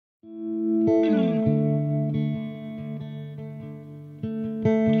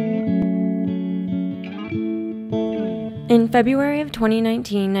February of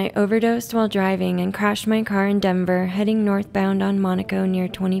 2019, I overdosed while driving and crashed my car in Denver, heading northbound on Monaco near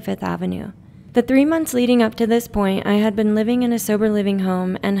 25th Avenue. The 3 months leading up to this point, I had been living in a sober living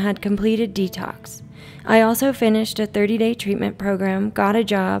home and had completed detox. I also finished a 30-day treatment program, got a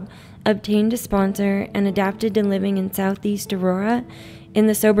job, obtained a sponsor, and adapted to living in Southeast Aurora in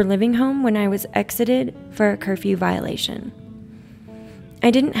the sober living home when I was exited for a curfew violation.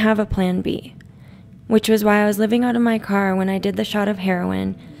 I didn't have a plan B, which was why I was living out of my car when I did the shot of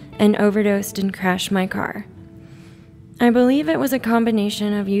heroin and overdosed and crashed my car. I believe it was a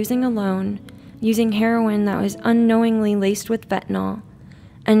combination of using alone, using heroin that was unknowingly laced with fentanyl,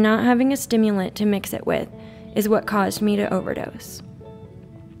 and not having a stimulant to mix it with is what caused me to overdose.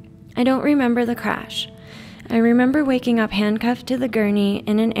 I don't remember the crash. I remember waking up handcuffed to the gurney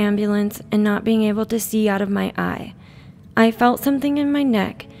in an ambulance and not being able to see out of my eye. I felt something in my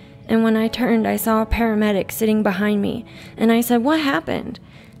neck, and when I turned, I saw a paramedic sitting behind me, and I said, "What happened?"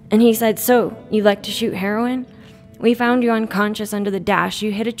 And he said, "So, you like to shoot heroin? We found you unconscious under the dash.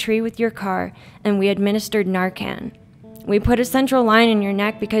 You hit a tree with your car, and we administered Narcan. We put a central line in your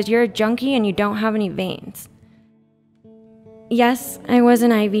neck because you're a junkie and you don't have any veins." Yes, I was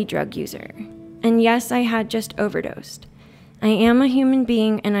an IV drug user. And yes, I had just overdosed. I am a human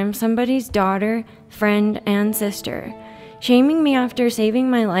being and I'm somebody's daughter, friend, and sister. Shaming me after saving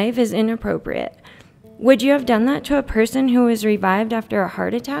my life is inappropriate. Would you have done that to a person who was revived after a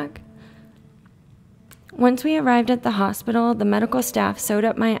heart attack? Once we arrived at the hospital, the medical staff sewed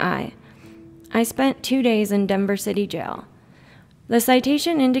up my eye. I spent 2 days in Denver City Jail. The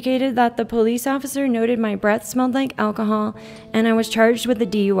citation indicated that the police officer noted my breath smelled like alcohol and I was charged with a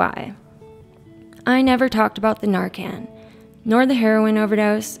DUI. I never talked about the Narcan, nor the heroin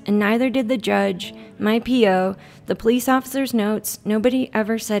overdose, and neither did the judge, my PO, the police officer's notes. Nobody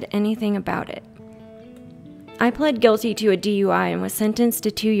ever said anything about it. I pled guilty to a DUI and was sentenced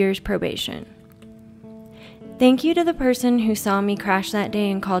to 2 years probation. Thank you to the person who saw me crash that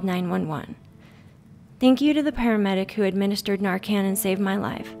day and called 911. Thank you to the paramedic who administered Narcan and saved my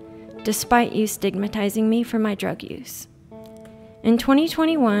life, despite you stigmatizing me for my drug use. In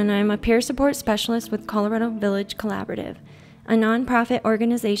 2021, I am a peer support specialist with Colorado Village Collaborative, a nonprofit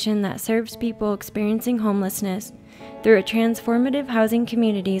organization that serves people experiencing homelessness through a transformative housing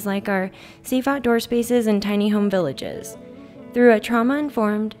communities like our safe outdoor spaces and tiny home villages. Through a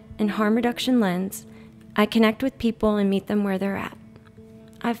trauma-informed and harm reduction lens, I connect with people and meet them where they're at.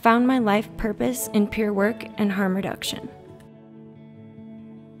 I've found my life purpose in peer work and harm reduction.